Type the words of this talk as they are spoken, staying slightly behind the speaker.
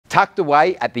Tucked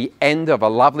away at the end of a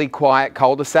lovely quiet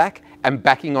cul-de-sac and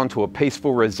backing onto a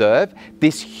peaceful reserve,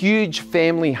 this huge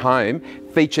family home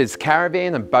features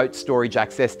caravan and boat storage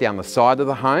access down the side of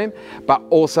the home, but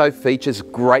also features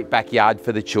great backyard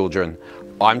for the children.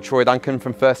 I'm Troy Duncan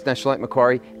from First National at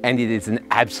Macquarie, and it is an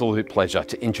absolute pleasure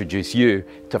to introduce you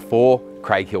to 4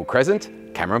 Craighill Crescent,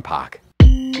 Cameron Park.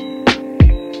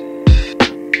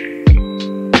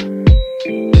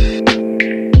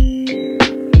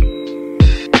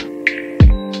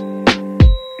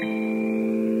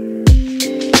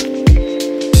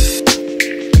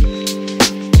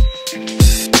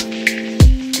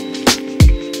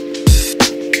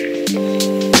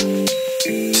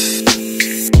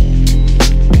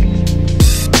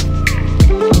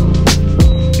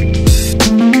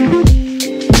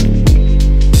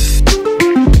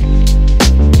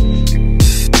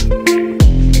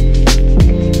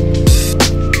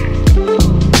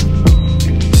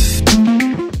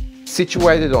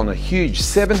 Situated on a huge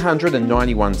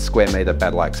 791 square metre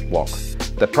battalax block,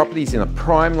 the property is in a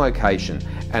prime location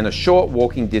and a short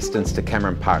walking distance to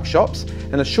Cameron Park shops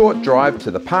and a short drive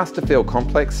to the Pasterfield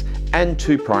complex and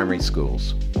 2 primary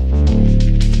schools.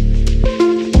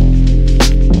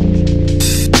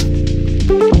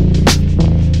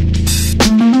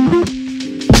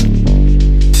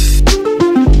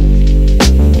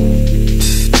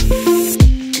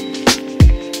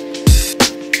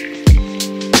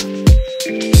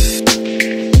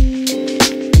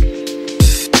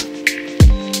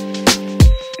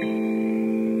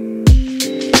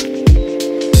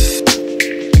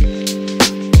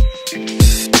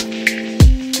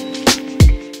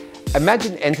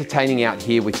 Imagine entertaining out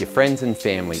here with your friends and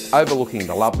family, overlooking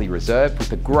the lovely reserve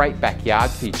with a great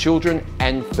backyard for your children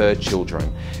and fur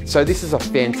children. So this is a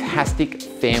fantastic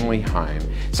family home.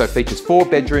 So it features 4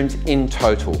 bedrooms in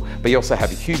total, but you also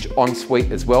have a huge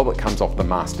ensuite as well that comes off the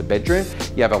master bedroom.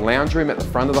 You have a lounge room at the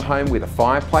front of the home with a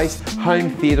fireplace, home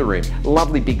theatre room,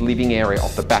 lovely big living area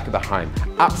off the back of the home,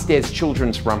 upstairs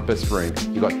children's rumpus room.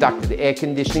 You've got ducted air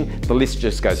conditioning, the list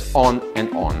just goes on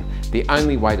and on. The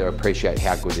only way to appreciate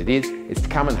how good it is to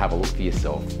come and have a look for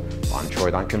yourself. I'm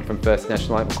Troy Duncan from First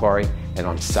National at Macquarie, and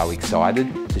I'm so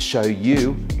excited to show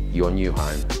you your new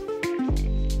home.